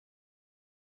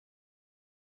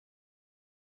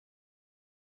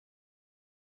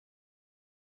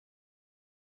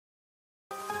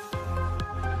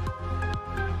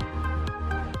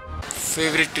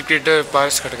favourite cricketer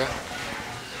Paras Khadka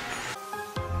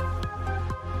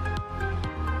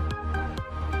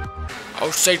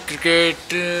outside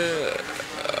cricket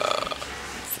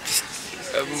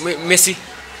Messi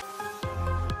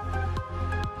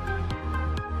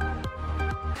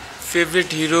favourite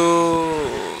hero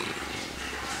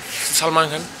Salman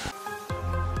Khan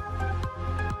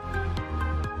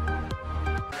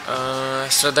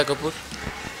Shraddha Kapoor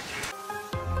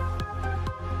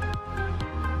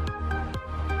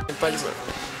नेपालीमा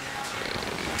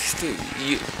त्यस्तै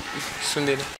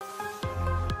सुन्दैन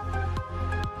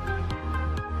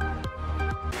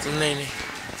नहीं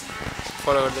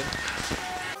फलो गर्दैन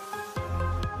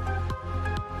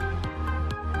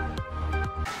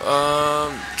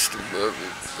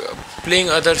playing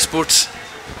other sports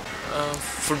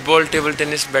football table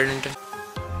tennis badminton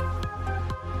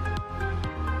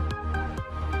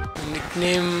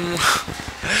nickname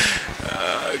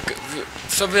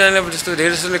सबैजनाले जस्तो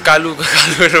धेरै जसोले कालु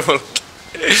गरेर बोल्छ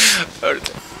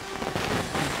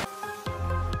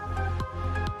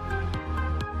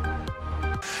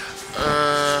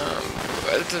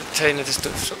छैन त्यस्तो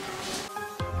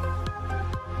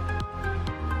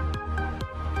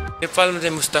नेपालमा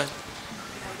चाहिँ मुस्ताङ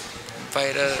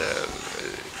बाहिर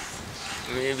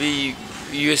मेबी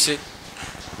युएसए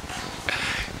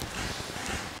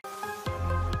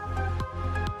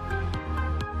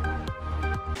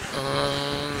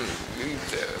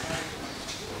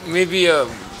मेबी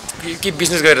के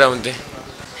बिजनेस गरेर हुन्थे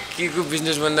के को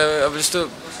बिजनेस भन्दा अब जस्तो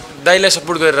दाइलाई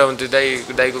सपोर्ट गरेर हुन्थ्यो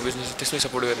दाइको बिजनेस त्यसमै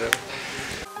सपोर्ट गरेर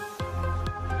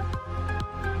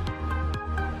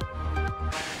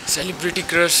सेलिब्रिटी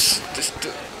क्रस त्यस्तो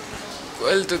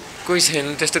अहिले त कोही छैन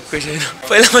त्यस्तो कोही छैन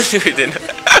पहिला मात्रै कोही थिएन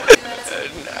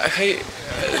खै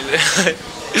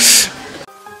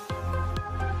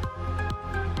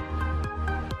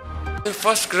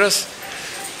फर्स्ट क्रस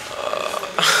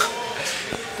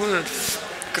कुन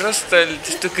क्रस त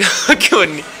त्यस्तो के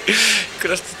भन्ने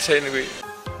क्रस त छैन कोही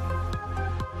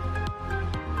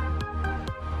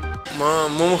म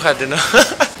मोमो खाँदैन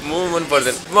मोमो मन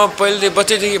पर्दैन म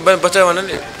पहिलेदेखि बच्चा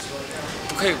भन्नाले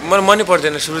खै मलाई मनै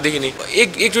पर्दैन सुरुदेखि नै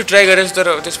एकचोटि ट्राई गरेँ तर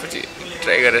त्यसपछि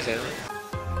ट्राई गरेको छैन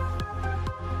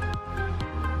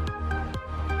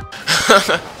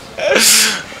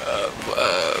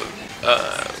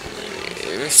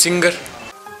सिङ्गर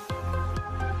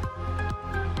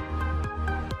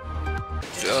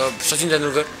सचिन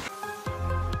तेन्दुलकर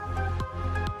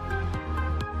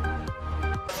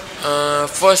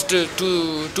फर्स्ट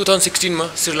 2016 मा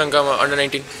श्रीलङ्कामा अन्डर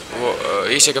 19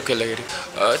 एसिया कप खेल्दाखेरि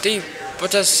त्यही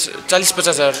 40-50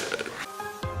 हजार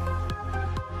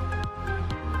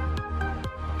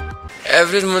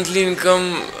average monthly income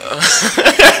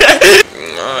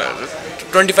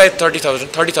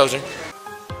 25-30,000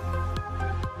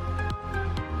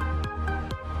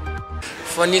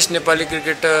 फनिस्ट Nepali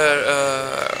cricketer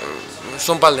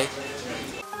Sompal दाइ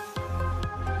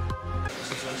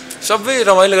सबै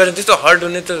रमाइलो गरेर त्यस्तो हर्ड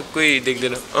हुने त कोही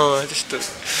देख्दैन त्यस्तो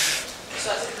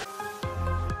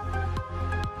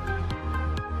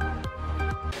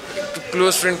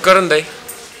क्लोज फ्रेन्ड करण दाइ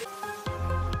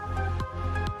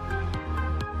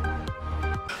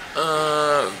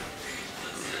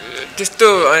त्यस्तो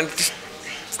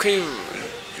खै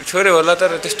छोरे होला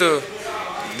तर त्यस्तो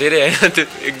धेरै हैन त्यो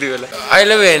एक दुई बेला आई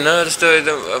लभ हैन जस्तो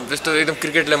एकदम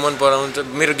क्रिकेटलाई मन पराउँछ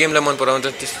मेरो गेमलाई मन पराउँछ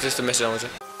त्यस्तो मेसेज आउँछ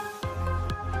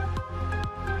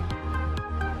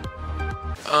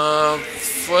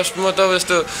फर्स्टमा त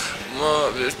जस्तो म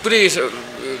पुरै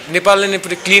नेपालले नै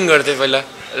पुरै क्लिन गर्थेँ पहिला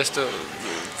जस्तो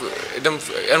एकदम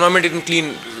एन्भाइरोमेन्ट एकदम क्लिन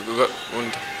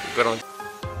गराउँथ्यो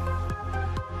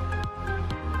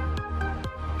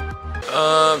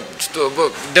जस्तो अब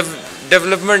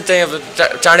डेभलपमेन्ट चाहिँ अब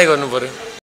चाँडै गर्नु पर्यो